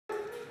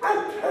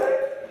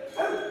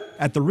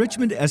At the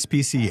Richmond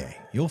SPCA,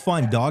 you'll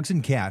find dogs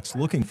and cats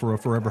looking for a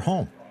forever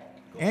home.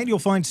 And you'll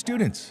find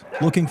students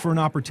looking for an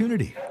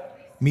opportunity.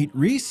 Meet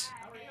Reese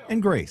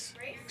and Grace,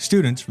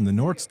 students from the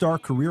North Star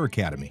Career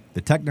Academy.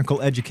 The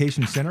Technical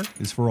Education Center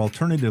is for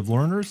alternative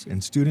learners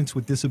and students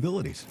with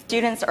disabilities.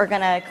 Students are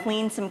going to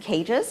clean some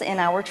cages in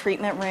our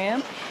treatment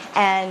room,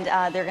 and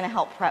they're going to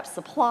help prep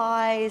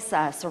supplies,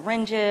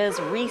 syringes,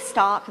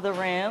 restock the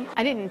room.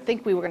 I didn't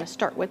think we were going to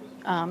start with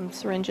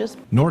syringes.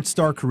 North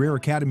Star Career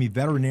Academy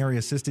veterinary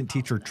assistant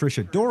teacher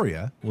Tricia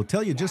Doria will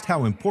tell you just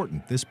how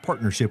important this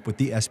partnership with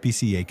the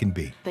SPCA can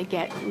be. They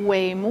get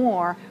way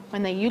more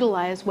when they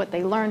utilize what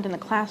they learned in the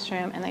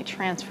classroom and they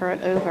transfer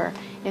it over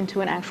into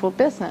an actual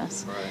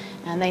business.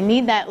 And they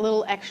need that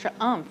little extra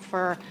oomph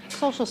for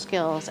social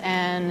skills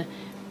and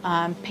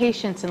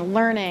patience and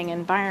learning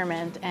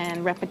environment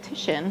and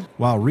repetition.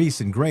 While Reese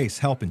and Grace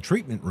help in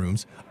treatment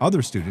rooms,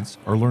 other students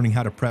are learning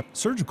how to prep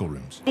surgical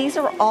rooms. These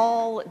are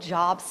all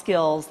job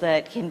skills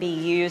that can be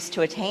used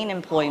to attain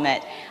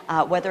employment,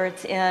 whether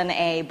it's in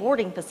a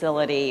boarding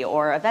facility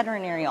or a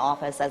veterinary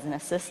office as an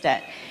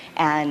assistant.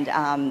 And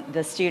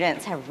the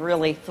students have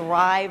really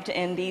thrived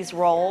in these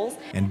roles.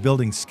 And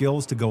building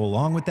skills to go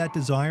along with that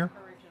desire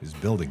is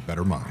building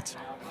better minds.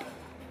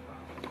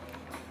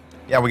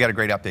 Yeah, we got a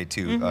great update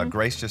too.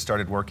 Grace just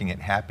started working at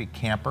Happy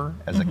Camper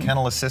as a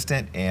kennel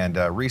assistant, and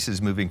Reese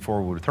is moving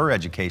forward with her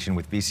education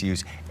with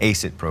VCU's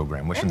ACE-IT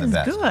program. Wishing the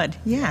best. Good,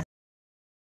 yeah.